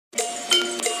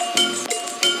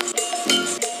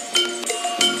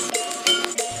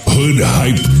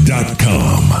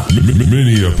hoodhype.com.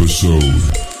 Mini episode.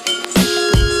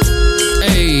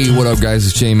 Hey, what up, guys?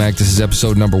 It's J-Mac. This is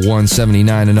episode number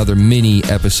 179, another mini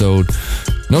episode.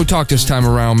 No talk this time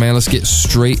around, man. Let's get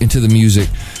straight into the music.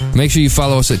 Make sure you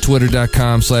follow us at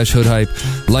twitter.com/hoodhype.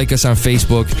 Like us on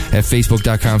Facebook at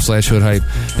facebook.com/hoodhype.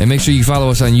 And make sure you follow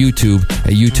us on YouTube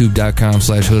at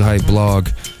youtube.com/hoodhype blog.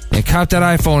 And cop that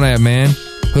iPhone app, man.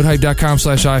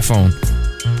 hoodhype.com/iPhone.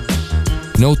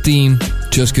 No theme,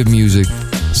 just good music.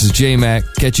 This is J-Mac.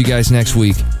 Catch you guys next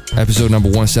week. Episode number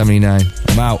 179.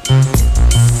 I'm out.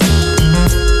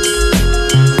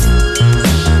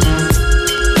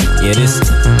 Yeah, this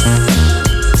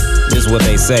is what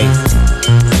they say.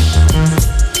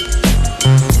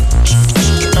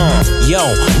 Yo,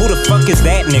 who the fuck is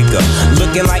that nigga?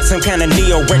 Looking like some kind of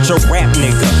neo-retro rap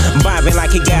nigga. Bobbing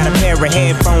like he got a pair of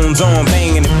headphones on,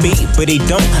 banging the beat, but he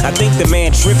don't. I think the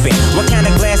man tripping. What kind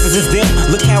of glasses is them?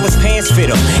 Look how his pants fit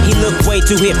him. He look way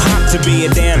too hip-hop to be a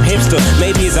damn hipster.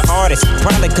 Maybe he's an artist,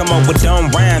 probably come up with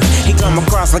dumb rhymes. He come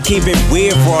across like he been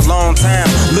weird for a long time.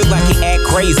 Look like he act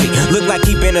crazy. Look like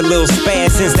he been a little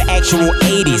spaz since the actual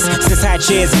 80s. Since high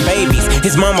chairs and babies.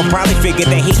 His mama probably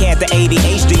figured that he had the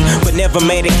ADHD, but never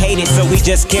medicated, so he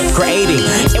just kept creating.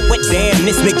 And what damn,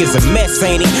 this nigga's a mess,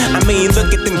 ain't he? I mean,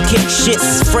 look at them kick shits,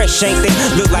 it's fresh, ain't they?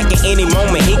 Look like at any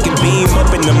moment he can beam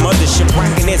up in the mothership,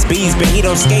 rocking SBs, but he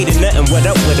don't skate or nothing. What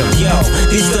up with him? Yo,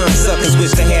 these dumb suckers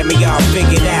wish they had me all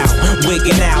figured out.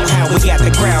 Wigging out how we got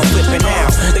the crowd flipping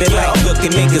out. They like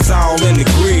looking niggas all in the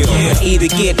grill. Either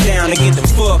get down or get the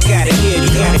fuck out of here. You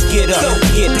gotta get up,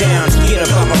 get down, get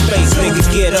up on my face, nigga,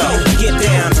 get up. Get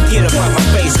down, get up on my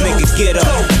face, nigga, get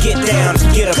up. Get down,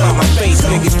 get up on my face,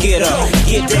 nigga, get up.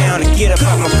 Get down and get up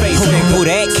out my face, nigga. Who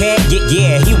that cat?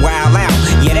 Yeah, he wild out.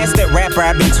 Yeah, that's that rapper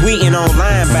I been tweeting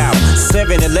online about.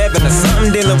 7-Eleven or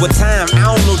something dealing with time.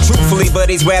 I don't know truthfully, but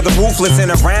he's rather ruthless in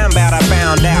a rhyme bout, I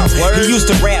found out. He used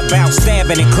to rap about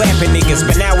stabbing and clapping niggas,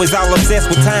 but now he's all obsessed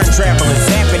with time traveling,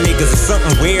 zapping niggas or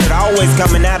something weird always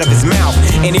coming out of his mouth.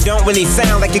 And it don't really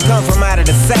sound like it come from out of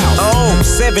the south. Oh,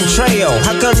 7 Trail,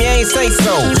 how come you ain't say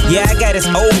so? Yeah, I got his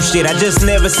old shit, I just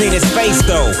never seen his face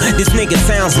though. This nigga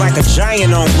sounds like a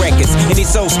giant on records, and he's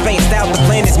so spaced out the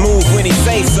planets move when he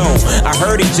say so. I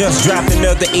heard he just dropped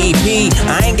another EP.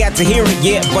 I ain't got to hear it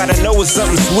yet, but I know it's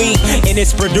something sweet, and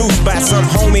it's produced by some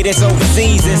homie that's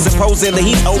overseas, and supposedly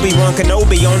he's Obi-Wan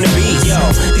Kenobi on the beat. Yo,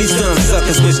 these dumb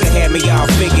suckers wish they had me all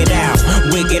figured out.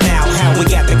 Wigging out how we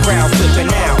got the crowd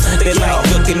flipping out. They like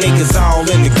looking niggas all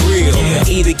in the grill.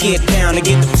 Either get down or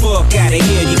get the fuck out of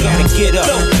here. You gotta get up,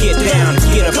 get down,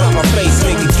 get up on my face,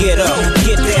 nigga, get up.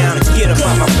 Get down and get up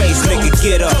on my face, nigga,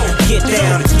 get up. Get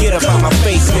down and get up on my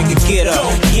face, nigga, get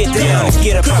up. Get down and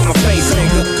get up on my face,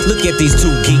 nigga. Look at these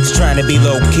two geeks trying to be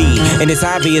low-key, and it's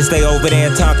obvious they over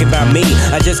there talking about me.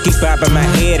 I just keep bobbing my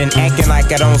head and acting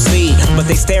like I don't see, but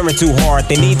they staring too hard.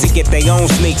 They need to get their own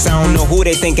sneaks. I don't know who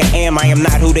they think I am. I am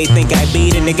not who they think I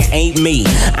be. The nigga ain't me.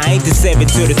 I ain't the 7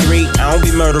 to the 3. I don't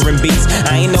be murdering beats.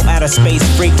 I ain't no outer space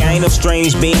freak. I ain't no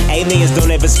strange being. Aliens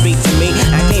don't ever speak to me.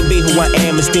 I can't be who I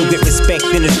am and still get respect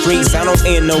in the streets. I don't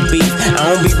end no beef.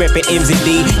 I don't be reppin'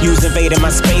 MZD, using invading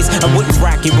my space. I wouldn't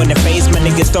rock it when the face. My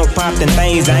niggas don't pop them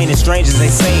things. I ain't as strange as they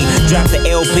say. Dropped the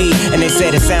LP and they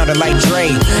said it sounded like Dre.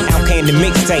 Out came the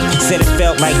mixtape, said it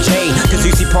felt like Jay. Cause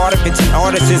you see part of it, an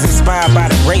artist is inspired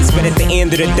by the greats, but at the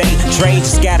end of the day, Dre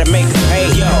just gotta make it pay.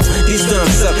 Yo, these dumb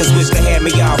suckers wish they had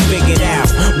me all figured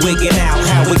out. Wigging out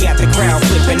how we got the crowd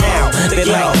flipping out. They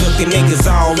like looking niggas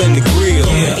all in the grill.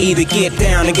 Either get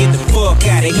down and get the fuck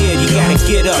out of here. You gotta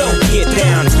get up, get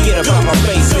down, get up on my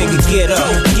face, nigga, get up.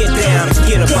 Get down and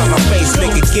get up on my face,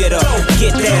 nigga, get up.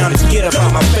 Get down and get up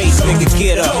on my face, nigga,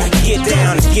 get up. Get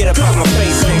down and get up on my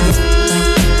face, nigga.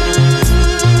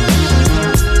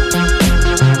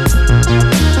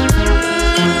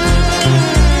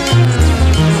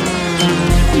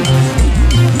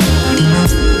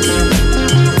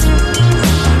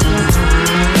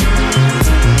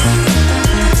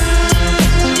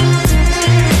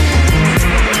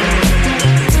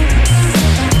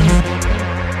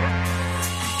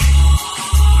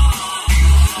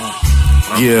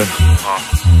 Yeah.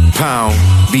 Pound.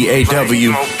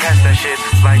 B-A-W.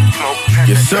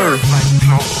 Yes, sir.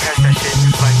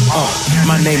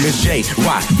 My name is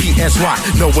J-Y-P-S-Y.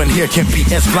 No one here can be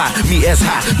as fly, me as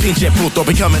high. Pinche puto,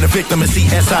 becoming a victim of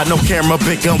CSI. No camera,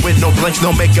 big gun with no blinks,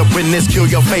 no makeup, witness, kill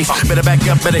your face. Better back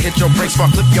up, better hit your brakes,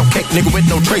 or clip your cake, nigga, with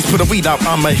no trace. Put a weed out,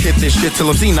 I'ma hit this shit till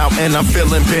I'm seen out, and I'm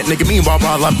feeling bit, nigga. Meanwhile,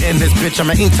 while I'm in this bitch, I'm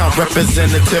an in-town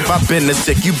representative. I've been the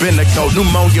sick, you been the cold,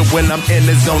 pneumonia when I'm in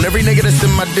the zone. Every nigga that's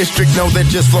in my district know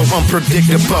that just flow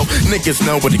unpredictable. Niggas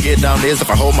know what to get down is. If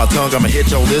I hold my tongue, I'ma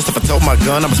hit your list. If I told my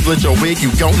gun, I'ma split your wig.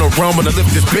 You gon' no run when I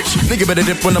lift this bitch. Nigga better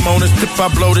dip when I'm on this tip.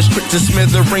 I blow this trick to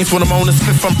smithereens when I'm on this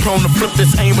cliff. I'm prone to flip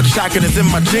this aim with a shotgun is in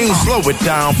my jeans. Slow it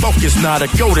down, focus not a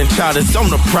golden child is on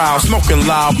the prowl. Smoking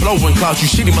loud, blowing clouds. You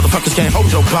shitty motherfuckers can't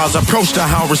hold your clouds. Approach the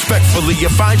hound respectfully. You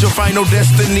find your final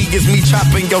destiny is me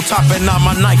chopping your top and not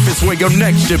my knife is where your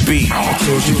neck should be. I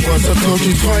told you once, I told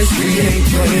you twice, we ain't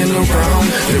playing around.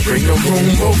 There ain't no room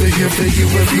over here for you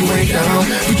if you ain't down.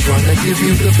 We tryna give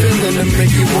you the feeling and make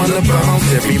you wanna bounce.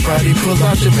 Everybody pull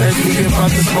out your bags, we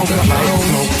about to smoke a house.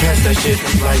 Smoke, pass that shit,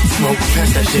 light smoke,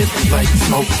 pass that shit, light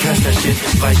smoke, pass that shit,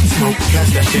 light smoke,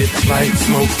 pass that shit, light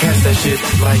smoke, pass that shit,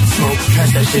 light smoke,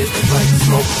 pass that shit, light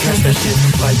smoke, pass that shit,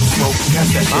 light smoke, pass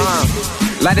that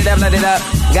shit. Light it up,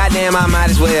 goddamn I might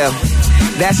as well.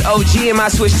 That's OG in my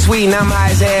switch sweet and I'm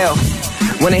high as hell.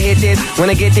 When I hit this, when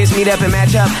I get this, meet up and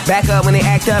match up. Back up when they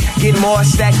act up, get more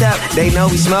stacked up. They know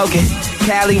we smoking.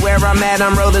 Cali, where I'm at,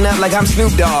 I'm rolling up like I'm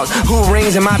Snoop Dogg. Who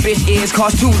rings and my bitch ears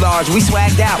cost too large. We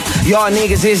swagged out, y'all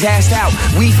niggas is assed out.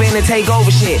 We finna take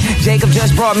over shit. Jacob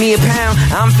just brought me a pound,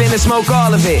 I'm finna smoke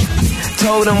all of it.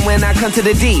 Told him when I come to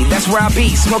the D, that's where I'll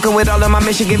be. Smoking with all of my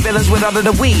Michigan villains with all of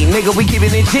the weed. Nigga, we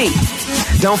keepin' it G.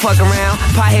 Don't fuck around,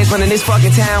 potheads running this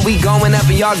fucking town. We going up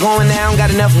and y'all going down.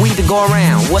 Got enough weed to go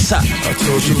around. What's up? I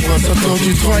told you once, I told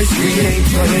you twice, we ain't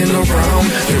playing around.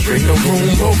 There ain't no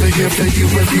room over here for you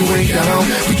if you ain't down.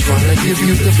 We tryna give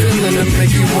you the feeling and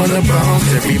make you wanna bounce.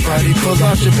 Everybody pull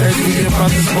out your bags, we about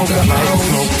to smoke a house.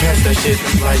 Smoke, pass that shit,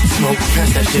 light smoke, pass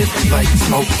that shit, light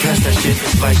smoke, pass that shit,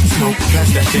 light smoke, pass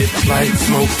that shit, light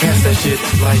smoke, pass that shit,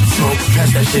 light smoke, pass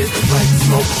that shit, light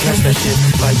smoke, pass that shit,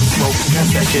 light smoke, pass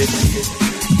that shit.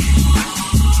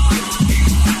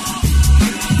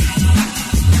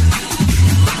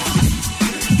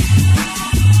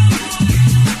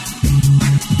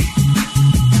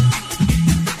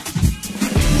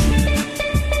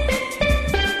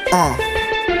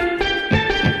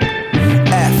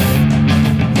 F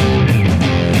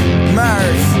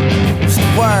Murs, what's the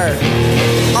word?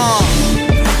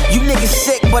 You niggas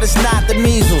sick, but it's not the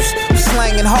measles.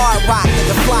 Slanging hard rock,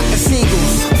 nigga, flock of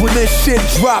seagulls. When this shit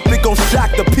drop, it gon'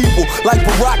 shock the people. Like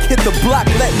Barack hit the block,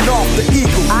 letting off the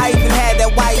eagle. I even had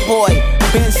that white boy,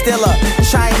 Ben Stiller,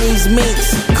 Chinese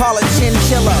minks, call it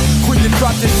chinchilla. When you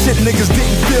drop this shit, niggas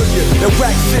didn't feel you. That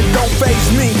rap shit don't faze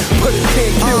me, but it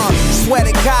can't kill you. Swear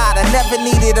to God, I never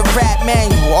needed a rap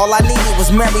manual. All I needed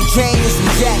was Mary Jane and some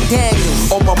Jack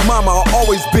Daniels. On my mama, I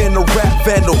always been a rap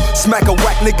vandal. Smack a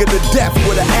whack nigga to death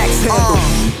with an axe handle.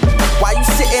 While you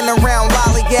sitting around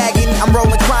lollygagging, I'm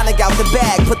rolling chronic out the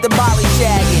bag, put the molly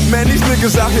shagging. Man, these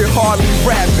niggas out here hardly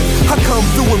rapping. I come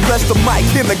through and bless the mic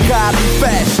in a godly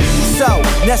fashion. So,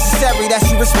 necessary that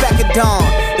you respect a Don,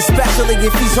 especially if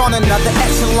he's on another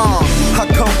echelon. I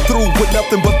come through with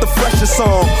nothing but the freshest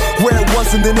song. Wear it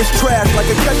once and then it's trash like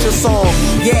a Kesha song.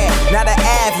 Yeah, not an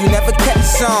Av, you never kept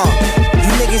a song. You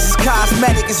niggas is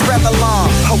cosmetic, it's Revlon.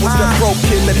 I was that broke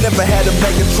kid that never had a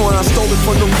Megatron. I stole it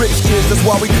from the rich kids, that's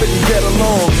why we couldn't get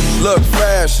along. Look,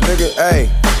 Fresh, nigga, hey.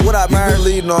 What up, man? You been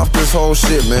leading off this whole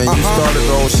shit, man. You started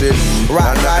the whole shit.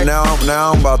 Right. Now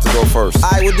I'm about to go first.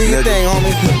 Alright, well, do your thing,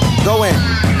 homie. Go in.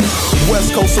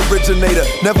 West Coast originator,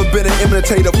 never been an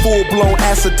imitator. Full-blown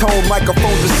acetone,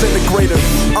 microphone disintegrator.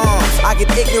 I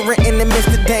get ignorant in the midst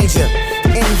of danger.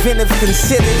 Inventive,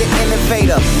 considered an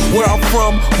innovator. Where I'm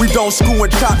from, we don't screw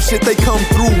and chop shit. They come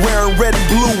through wearing red and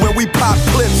blue when we pop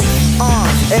clips.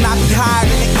 And I be hired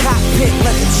in the cockpit,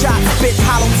 let the chop spit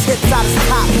hollow tips out his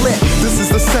top lip. This is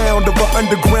the sound of an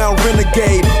underground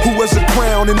renegade who has a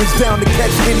crown and is down to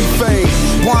catch any fame.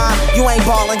 Why? You ain't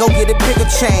ballin', go get a bigger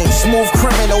change. Smooth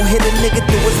criminal, hit a nigga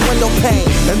through his window pane.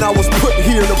 And I was put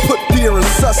here to put fear in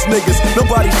sus niggas.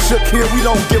 Nobody shook here, we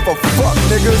don't give a fuck,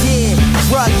 niggas. Yeah,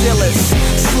 drug dealers,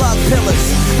 slug pillars.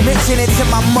 Mention it to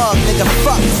my mug, nigga,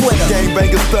 fuck Twitter.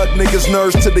 Gangbangers, thug niggas,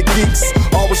 nerds to the geeks.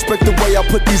 All respect the way I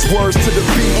put these words to the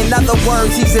beat. In other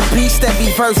words, he's a beast.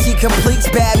 Every verse he completes.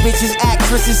 Bad bitches,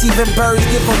 actresses, even birds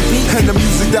give him beats. And the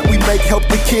music that we make help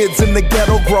the kids in the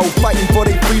ghetto grow, fighting for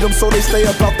their freedom so they stay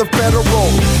about the federal.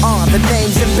 The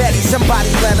name's embedded, somebody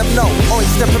let them know.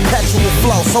 Oyster perpetual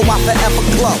flow, so I forever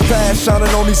glow. Fast shining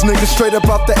on these niggas straight up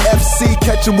out the FC.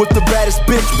 Catching with the baddest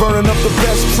bitch, burning up the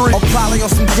best tree. Or probably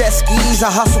on some jet skis. I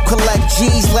hustle, collect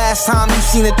G's. Last time you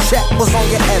seen a check was on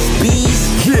your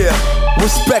SBs. Yeah,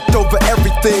 respect over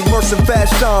everything. Merce and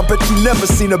Fast Sean, bet you never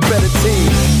seen a better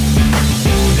team.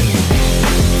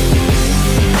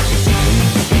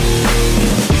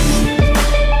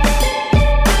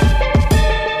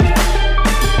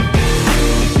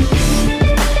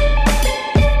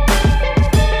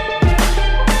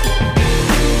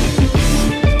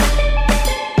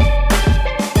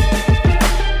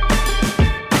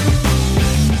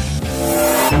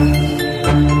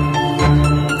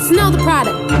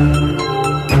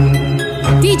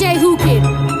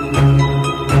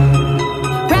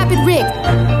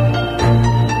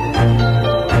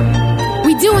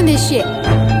 shit.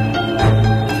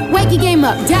 Wake your game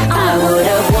up. I would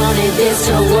have wanted this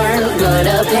to work, but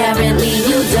apparently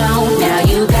you don't. Now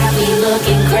you got me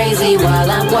looking crazy while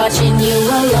I'm watching you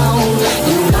alone.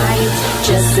 You might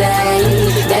just say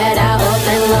that I up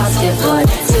and lost it, but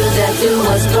till death do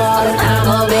us part,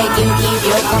 I'ma make you keep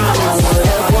your promise. I would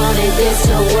have wanted this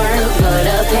to work, but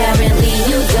apparently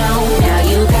you don't. Now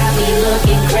you got me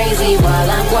looking crazy while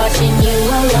I'm watching you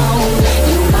alone.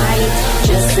 You might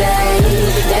just say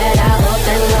that I up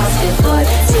and lost it, but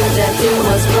till death do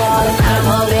us part,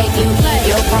 I'ma make you keep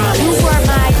your promise. You were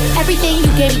my everything.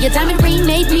 You gave me your diamond ring,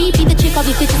 made me be the chick all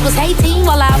these bitches was hating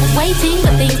while I was waiting,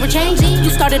 but things were changing.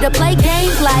 You started to play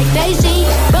games like Beijing,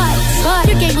 but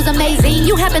your game was amazing.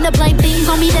 You happened to blame things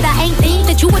on me that I ain't think.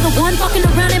 That you were the one fucking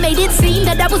around and made it seem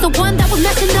that I was the one that was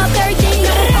messing up everything.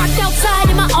 I was parked outside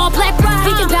in my all black ride,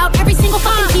 thinking about every single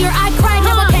fucking tear I cried.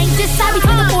 Now I can't decide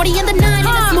between the 40 and the 9, and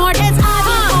as smart as I've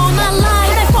been all my life.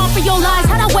 How'd I fall for your lies?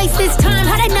 How'd I waste this time?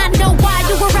 How'd I not know why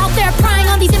you were out there prying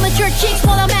on these immature chicks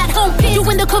while I'm at home pissed?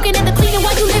 Doing the cooking and the cleaning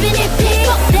while you living it big.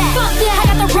 Fuck that, fuck that. I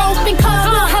got the rope and cuffs.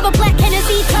 We'll have a black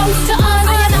Hennessy toast to us.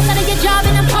 I am outside of your job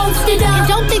and I'm posted up. And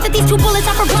don't think that these 2 bullets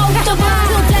are for both of us.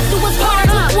 Till death do us part.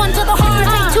 1 to the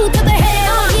heart, 2 to the head.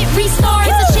 I'll hit restart.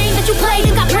 It's a shame that you played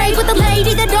and got brave with a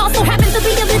lady that also happens to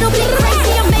be a little bit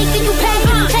crazy. I'm making you pay,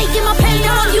 taking my pain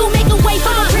on you, making way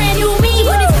for a brand new me.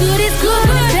 When it's good, it's good.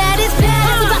 When it's bad, it's bad.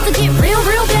 It's about to get real,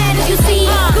 real bad as you see.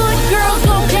 Good girls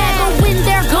go bad, but when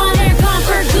they're gone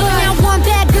for good. Now one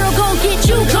bad girl gon' get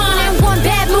you gone, and one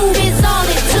bad move is all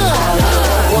it took.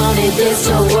 I wanted this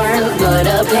to work, but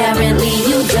apparently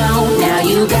you don't. Now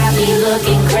you got me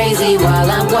looking crazy while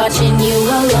I'm watching you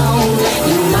alone.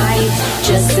 You might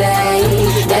just say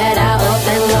that I up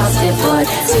and lost it, but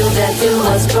till death do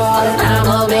us part,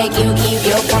 I'ma make you keep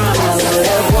your promise. I would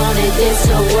have wanted this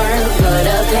to work, but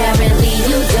apparently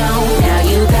you don't. Now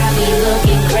you got me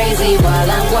looking crazy while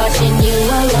I'm watching you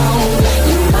alone.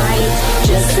 You might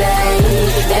just say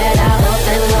that I up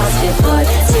and lost it, but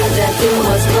till death do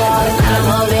us part,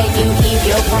 I'ma make you keep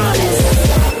your promise.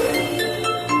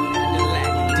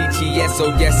 Yes,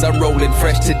 oh yes, I'm rolling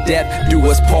fresh to death. Do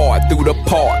us part through the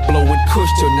park, blowing kush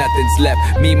till nothing's left.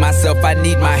 Me, myself, I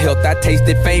need my health. I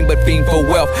tasted fame, but fiend for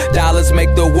wealth. Dollars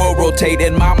make the world rotate,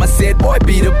 and mama said, boy,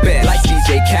 be the best. Like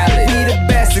DJ Khaled, be the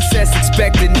best. Success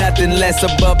expected, nothing less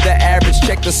above the average.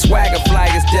 Check the swagger,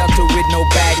 flyers Delta with no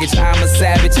baggage. I'm a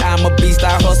savage, I'm a beast.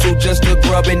 I hustle just to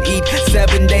grub and eat.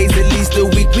 7 days at least a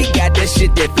week. We got that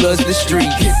shit that floods the street.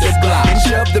 Hit the block and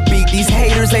shove the beat. These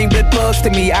haters ain't but bugs to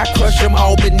me. I crush them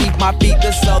all beneath my feet.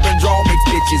 The southern draw makes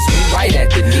bitches we right at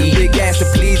the knee. Big ass to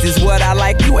please is what I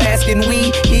like. You asking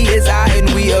we, he is I, and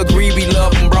we agree. We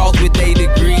love them bras with their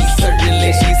degrees.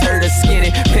 Certainly she's heard of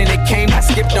skinny. Penny came, I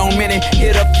skipped on minute.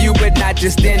 Hit a few, but not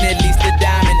just then. At least a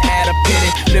diamond, add a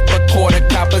penny. Flip a quarter,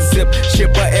 cop a zip.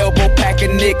 Ship a elbow, pack a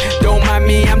nick. Don't mind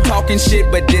me, I'm talking shit,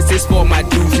 but this is for my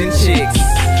dudes and chicks.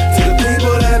 To the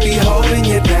people that be holding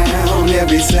you down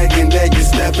every second that you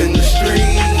step in the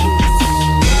street.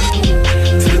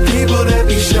 People that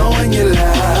be showing you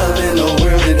love in a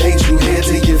world that hates you head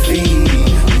to your feet.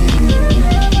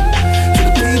 To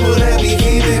the people that be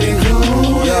keeping it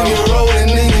cool, if you're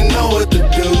rolling then you know what to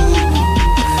do.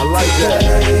 I like that.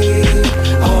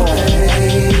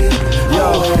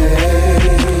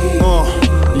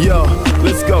 Yo,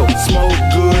 let's go. Smoke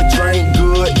good, drink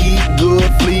good, eat good,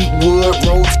 Fleetwood,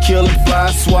 roads killing,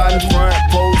 fly swatting, front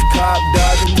post, cop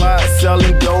dodging, pot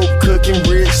selling, dope, cooking,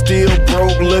 rich, still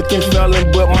broke, looking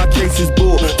felon, but my case is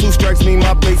bull. 2 strikes mean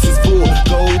my place is full.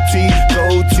 Gold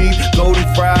teeth, golden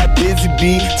fried, busy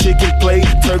bee, chicken plate,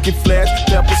 turkey flash,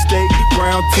 pepper steak,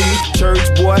 brown tea, church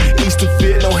boy, Easter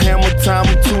fit, no hammer time,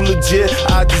 I'm too legit.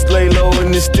 I just lay low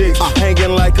in the sticks,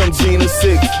 hanging like I'm Gina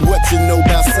 6. What you know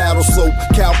about saddle soap,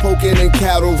 cow poking and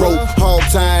cattle rope, hog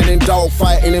tying and dog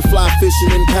fighting and fly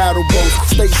fishing and paddle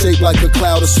boats. Stay shaped like a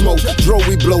cloud of smoke. Dro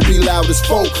we blow, be loud as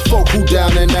folk. Folk who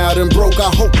down and out and broke. I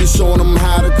hope you showing them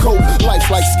how to cope. Life's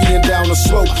like skiing down a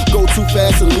slope. Go too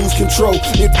fast and lose control.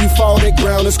 If you fall, that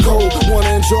ground is cold. Wanna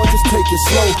enjoy, just take it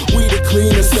slow. We the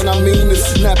cleanest and I mean this.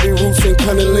 Snappy roots and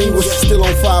cunning linguists. Still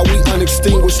on fire, we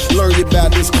unextinguished. Learn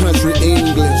about this country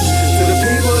English. To the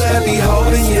people that be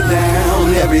holding you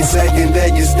down every second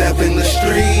that you step in the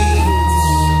street.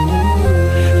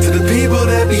 To the people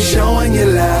that be showing you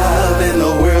love in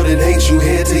a world that hates you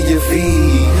head to your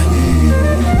feet.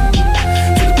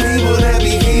 To the people that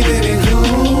be keeping it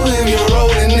cool, if you're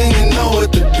rolling then you know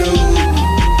what to do.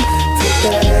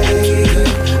 Today,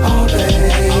 all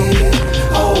day,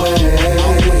 always.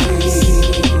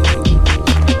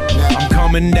 I'm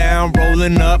coming down,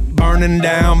 rolling up, burning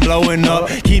down, blowing up.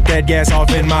 Keep that gas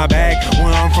off in my bag.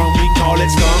 Where I'm from, we call it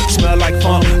skunk. Smell like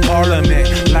funk,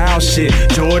 parliament, loud shit.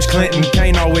 George Clinton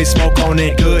can't always smoke on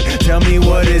it good. Tell me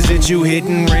what is it you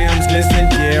hitting? Rims glisten,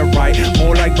 yeah right.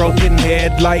 More like broken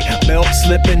headlight, belt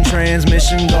slipping,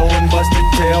 transmission going, busted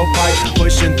tailpipe.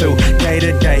 Pushing through day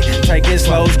to day, taking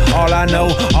slows. All I know,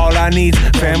 all I need's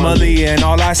family, and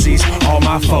all I see's all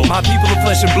my folk. My people are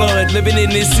flesh and blood, living in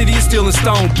this city is steel and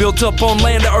stone, built up on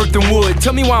land of earth and wood.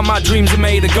 Tell me why my dreams are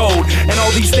made of gold, and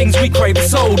all these things we crave are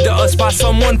sold to us by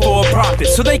someone for a profit,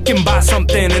 so they can buy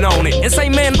something and own it and say,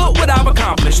 man, look what I've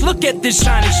accomplished. Look at this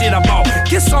shiny shit I bought.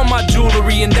 Kiss on my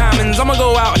jewelry and diamonds. I'ma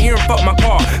go out here and fuck my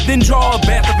car, then draw a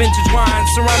bath of vintage wine,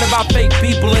 surrounded by fake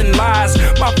people and lies.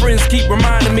 My friends keep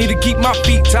reminding me to keep my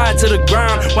feet tied to the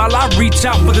ground while I reach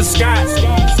out for the skies.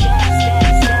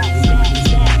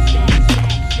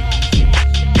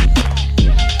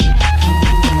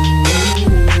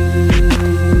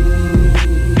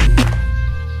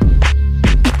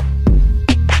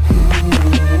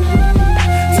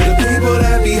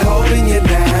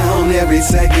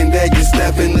 Second that you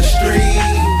step in the streets,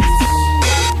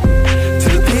 to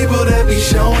the people that be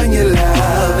showing you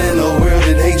love in a world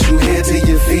that hates you head to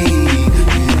your feet,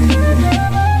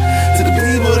 to the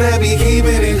people that be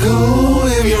keeping it cool.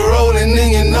 If you're rolling, then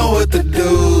you know what to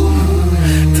do.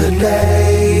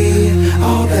 Today,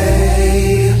 all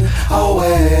day, always.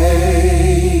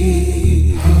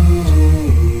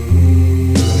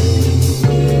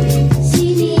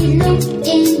 See me look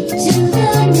into the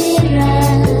mirror.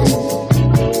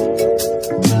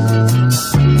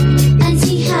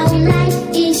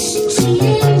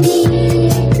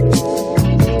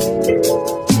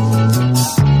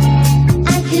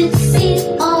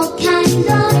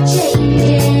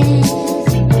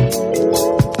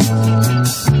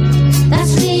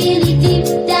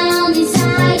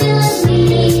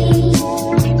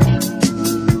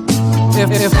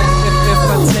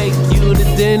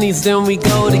 Then we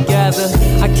go together.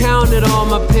 I counted all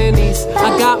my pennies.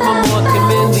 I got my Morgan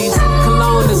Mendy's.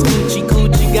 Cologne is Gucci,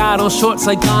 Gucci. Got on shorts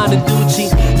like Donna Ducci.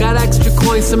 Got extra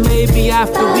coins, so maybe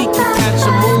after we can catch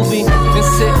a movie and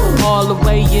sit all the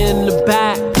way in the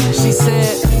back. She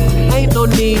said, ain't no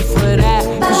need for that,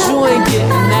 cause you ain't getting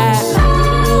that.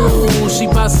 Ooh, she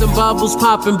bustin' bubbles,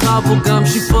 popping bubble gum.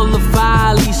 She full of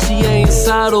folly, she ain't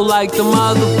subtle like them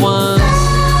other ones.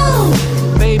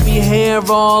 Baby hair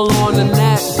all on the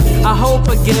neck. I hope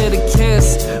I get a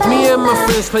kiss. Me and my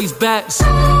friends place bets.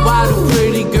 Why do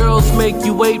pretty girls make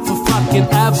you wait for fucking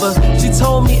ever? She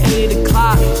told me 8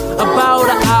 o'clock, about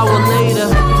an hour later.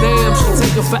 Damn, she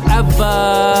take her forever.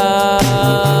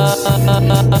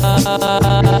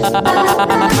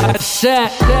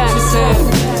 Shit, she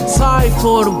said, sorry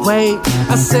for the wait.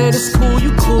 I said, it's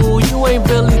cool, you ain't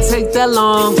really take that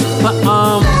long. But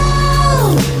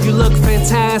you look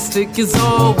fantastic as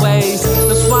always.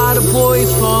 That's why the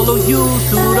boys follow you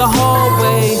through the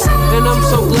hallways. And I'm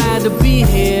so glad to be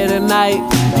here tonight.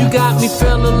 You got me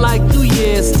feeling like New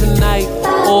Year's tonight,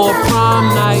 or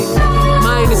prom night.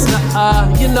 Minus the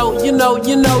you know.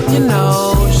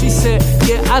 She said,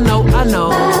 yeah, I know.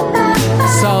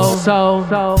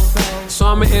 So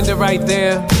I'ma end it right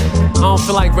there. I don't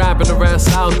feel like rapping the rest.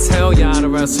 I'll tell y'all the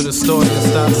rest of the story and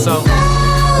stuff. So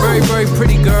very, very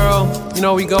pretty girl. You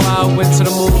know, we go out, went to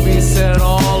the movies, sat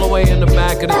all the way in the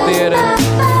back of the theater.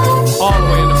 All the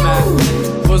way in the back.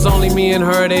 It was only me and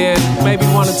her there, maybe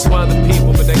 1 or 2 other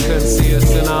people, but they couldn't see us.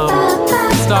 And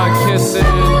started kissing.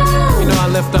 You know, I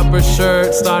lift up her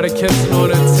shirt, started kissing on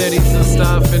her titties and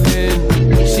stuff. And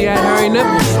then she had hairy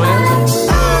nipples, man.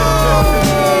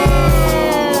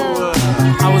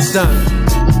 I was done.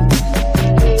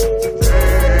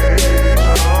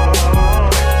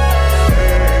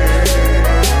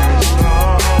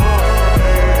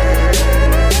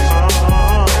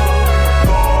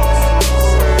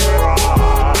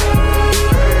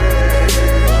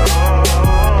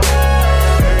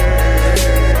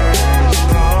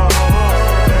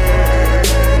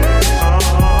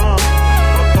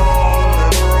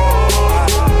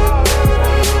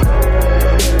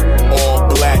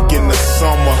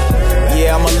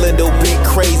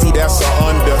 That's an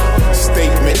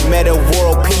understatement. Meta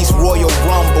world peace, Royal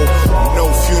Rumble. No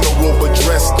funeral, but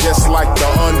dressed just like the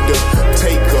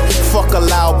Undertaker. Fuck a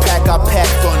loud pack, I pack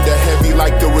thunder. Heavy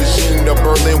like the regime, the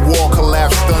Berlin Wall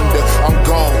collapsed under. I'm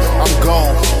gone.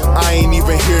 I ain't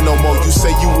even here no more. You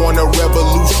say you want a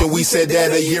revolution, we said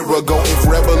that a year ago. If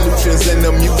revolution's in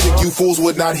the music, you fools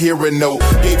would not hear it, no.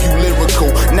 Gave you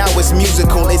lyrical, now it's it's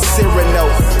musical, it's Cyrano.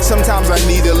 Sometimes I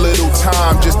need a little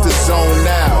time just to zone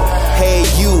out. Hey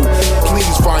you,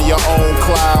 please find your own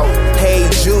cloud. Hey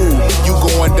Jude, you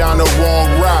going down the wrong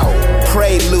route.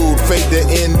 Prelude, fade the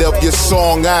end of your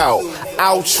song out.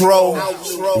 Outro,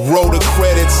 roll the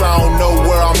credits, I don't know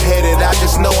where I'm headed, I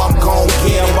just know I'm gon'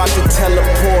 get. I'm about to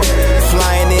teleport,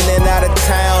 flying in and out of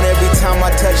town. Every time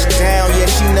I touch down, yeah,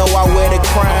 she know I wear the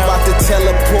crown. I'm about to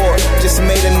teleport, just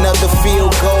made another field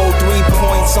goal. 3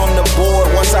 points on the board,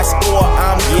 once I score,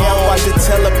 I'm gone. Yeah, I'm about to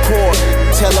teleport.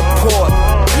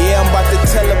 Yeah, I'm about to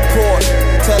teleport.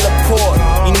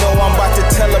 You know I'm about to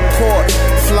teleport,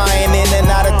 flying in and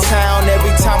out of town.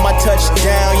 Every time I touch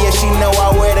down, yeah, she know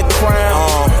I wear the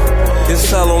crown. This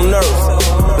fell on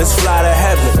earth, let's fly to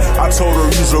heaven. I told her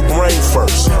use her brain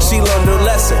first. She learned her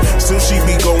lesson, still she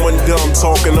be going dumb,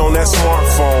 talking on that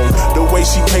smartphone. The way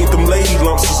she paint them lady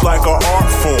lumps is like an art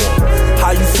form.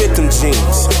 How you fit them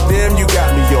jeans? Damn, you got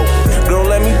me open. Girl,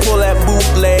 let me pull that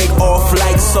bootleg off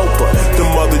like Sopa.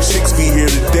 Them other chicks be here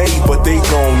today, but they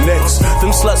gone next.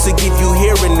 Them sluts that give you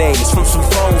hearing aids from some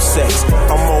phone sex.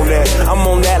 I'm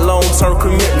on that long-term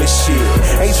commitment shit.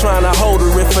 Ain't trying to hold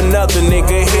her if another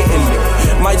nigga hitting it.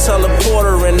 Might teleport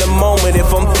her in the moment if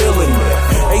I'm feeling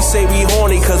it. They say we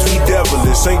horny cause we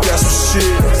devilish, ain't that some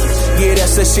shit? Yeah,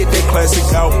 that's that shit, that classic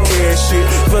outcast shit.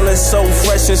 Feeling so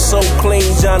fresh and so clean,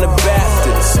 John the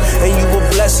Baptist. And you a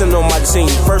blessing on my team,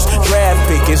 first draft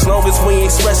pick. As long as we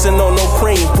ain't stressing on no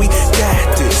cream, we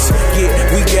got this. Yeah,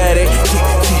 we got it.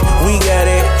 Yeah, we got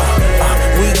it.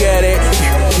 We got it.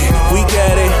 Yeah, we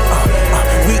got it.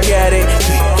 We got it.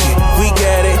 We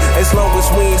got it. As long as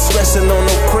we ain't stressing on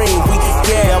no cream, we got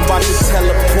it. I'm about to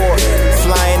teleport,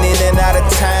 flying in and out of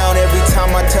town. Every time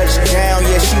I touch down,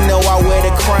 yeah, she know I wear the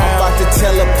crown. I'm about to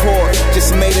teleport,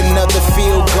 just made another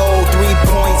field goal. 3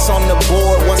 points on the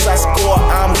board, once I score,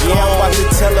 I'm gone. Yeah, I'm about to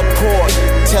teleport.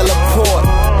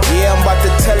 Yeah, I'm about to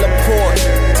teleport.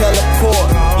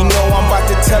 You know I'm about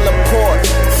to teleport,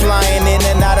 flying in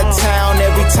and out of town.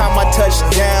 Every time I touch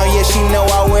down, yeah, she know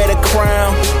I wear the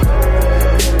crown.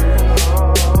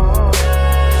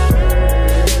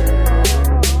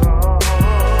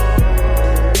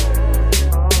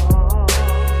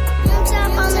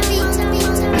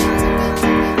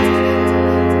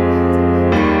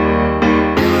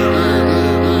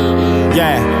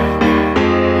 Yeah.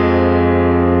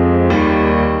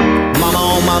 Mama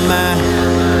on my mind.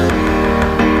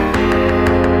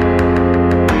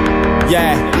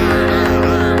 Yeah.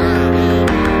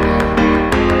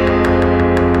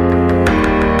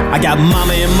 I got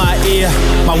mama in my ear,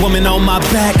 my woman on my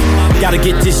back. Gotta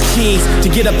get this cheese to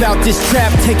get up out this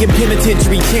trap. Taking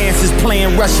penitentiary chances,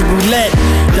 playing Russian roulette.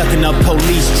 Ducking up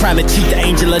police, trying to cheat the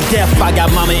angel of death. I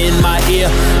got mama in my ear,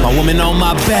 my woman on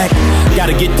my back.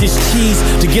 Gotta get this cheese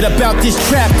to get up out this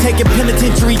trap. Taking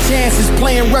penitentiary chances,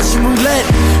 playing Russian roulette.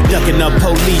 Ducking up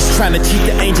police, trying to cheat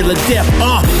the angel of death.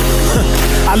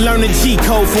 I learned the G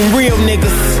code from real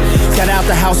niggas. Got out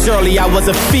the house early, I was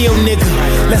a field nigga.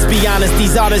 Let's be honest,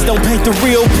 these artists don't paint the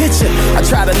real picture. I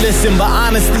try to listen, but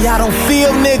honestly, I don't feel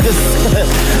niggas.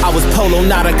 I was Polo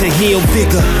Nautica heel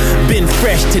bigger. Been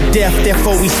fresh to death,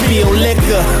 therefore we spill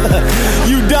liquor.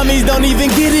 You dummies don't even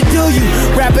get it, do you?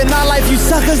 Rapping our life, you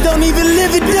suckers don't even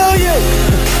live it, do you?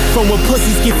 From when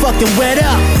pussies get fucking wet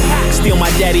up. Still my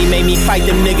daddy made me fight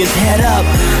them niggas head up.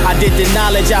 I did the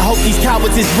knowledge, I hope these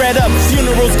cowards is read up.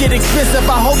 Funerals get expensive,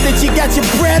 I hope that you got your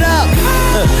bread up.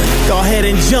 Go ahead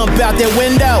and jump out that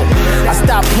window. I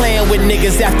stopped playing with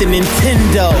niggas after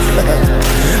Nintendo.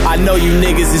 I know you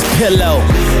niggas is pillow.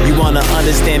 You wanna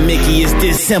understand Mickey, it's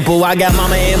this simple. I got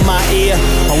mama in my ear,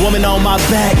 a woman on my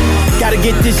back. Gotta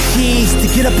get this cheese to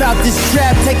get up out this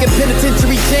trap. Taking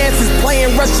penitentiary chances,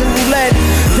 playing Russian roulette.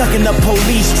 Ducking up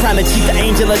police, trying to cheat the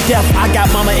angel of death. I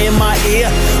got mama in my ear,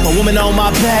 a woman on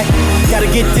my back. Gotta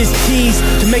get this cheese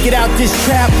to make it out this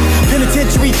trap.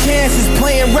 Penitentiary chances,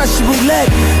 playing Russian roulette.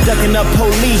 Ducking up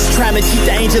police, trying to cheat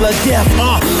the angel of death.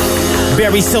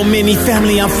 Bury so many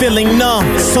family, I'm feeling numb.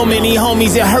 So many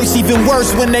homies, it hurts even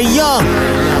worse when they young.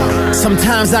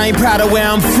 Sometimes I ain't proud of where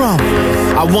I'm from.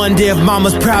 I wonder if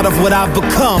mama's proud of what I've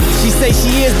become. She say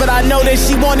she is, but I know that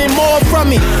she wanted more from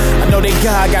me. I know that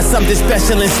God got something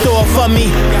special in store for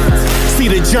me. See,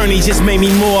 the journey just made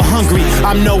me more hungry.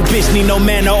 I'm no bitch, need no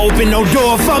man to open no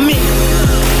door for me.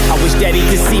 I wish daddy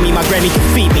could see me, my granny could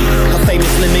feed me. Her famous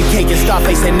lemon cake and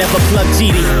Scarface had never plugged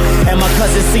GD. And my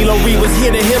cousin CeeLo Ree was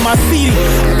here to hear my CD.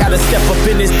 I gotta step up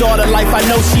in this daughter life, I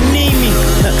know she need me.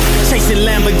 Chasing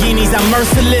Lamborghinis, I'm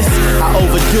merciless. I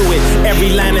overdo it,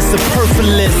 every line is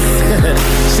superfluous.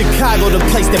 Chicago, the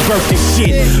place that birthed this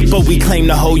shit. But we claim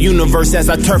the whole universe as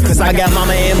our turf, cause I got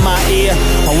mama in my ear,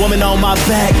 a woman on my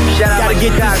back. Gotta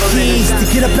get these keys to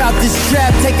get up out this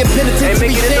trap. Taking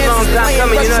penitentiary chances, playing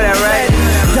Russian roulette.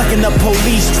 Ducking the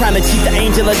police, trying to cheat the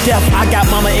angel of death. I got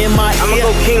mama in my ear,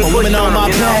 a woman on my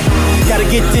back. Gotta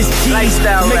get this keys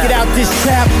to make it out this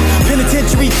trap.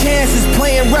 Penitentiary chances,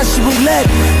 playing Russian roulette.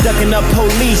 Ducking the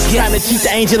police, trying to cheat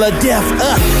the angel of death.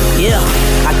 Yeah,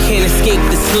 I can't escape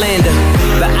the slander.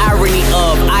 The irony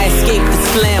of I escaped the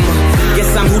slammer.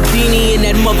 Guess I'm Houdini in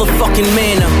that motherfucking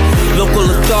manner. Local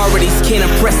authorities can't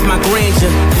impress my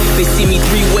grandeur. They see me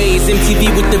 3 ways,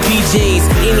 MTV with the BJs,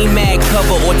 any mag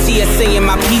cover or TSA in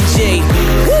my PJ.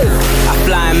 Woo! I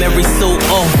fly them every so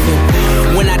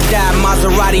often. When I die,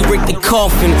 Maserati break the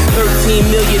coffin.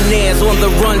 13 millionaires on the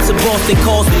run to Boston,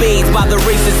 call spades by the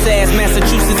racist ass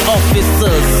Massachusetts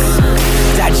officers.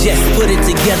 Digest, put it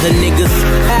together, niggas.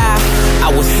 I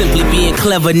was simply being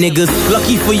clever, niggas.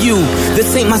 Lucky for you,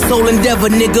 this ain't my sole endeavor,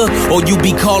 nigga. Or you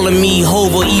be calling me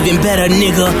Hov or even better,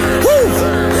 nigga.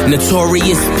 Woo!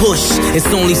 Notorious push. It's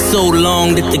only so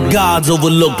long that the gods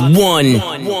overlooked one.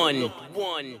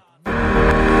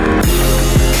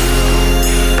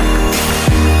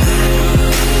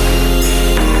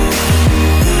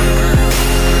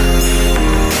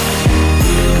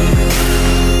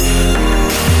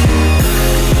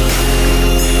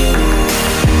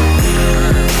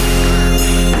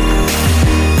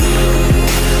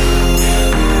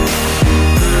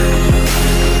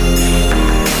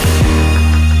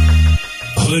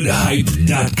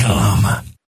 HoodHype.com